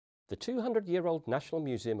The 200-year-old National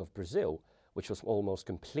Museum of Brazil, which was almost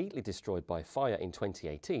completely destroyed by fire in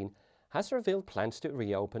 2018, has revealed plans to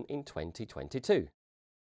reopen in 2022.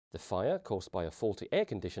 The fire, caused by a faulty air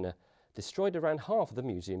conditioner, destroyed around half of the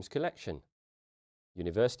museum's collection.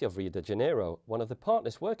 University of Rio de Janeiro, one of the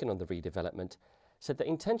partners working on the redevelopment, said the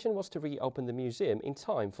intention was to reopen the museum in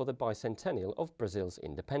time for the bicentennial of Brazil's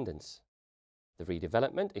independence. The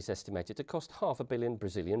redevelopment is estimated to cost $500 million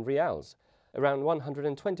Brazilian reals, around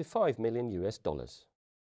 $125 million US.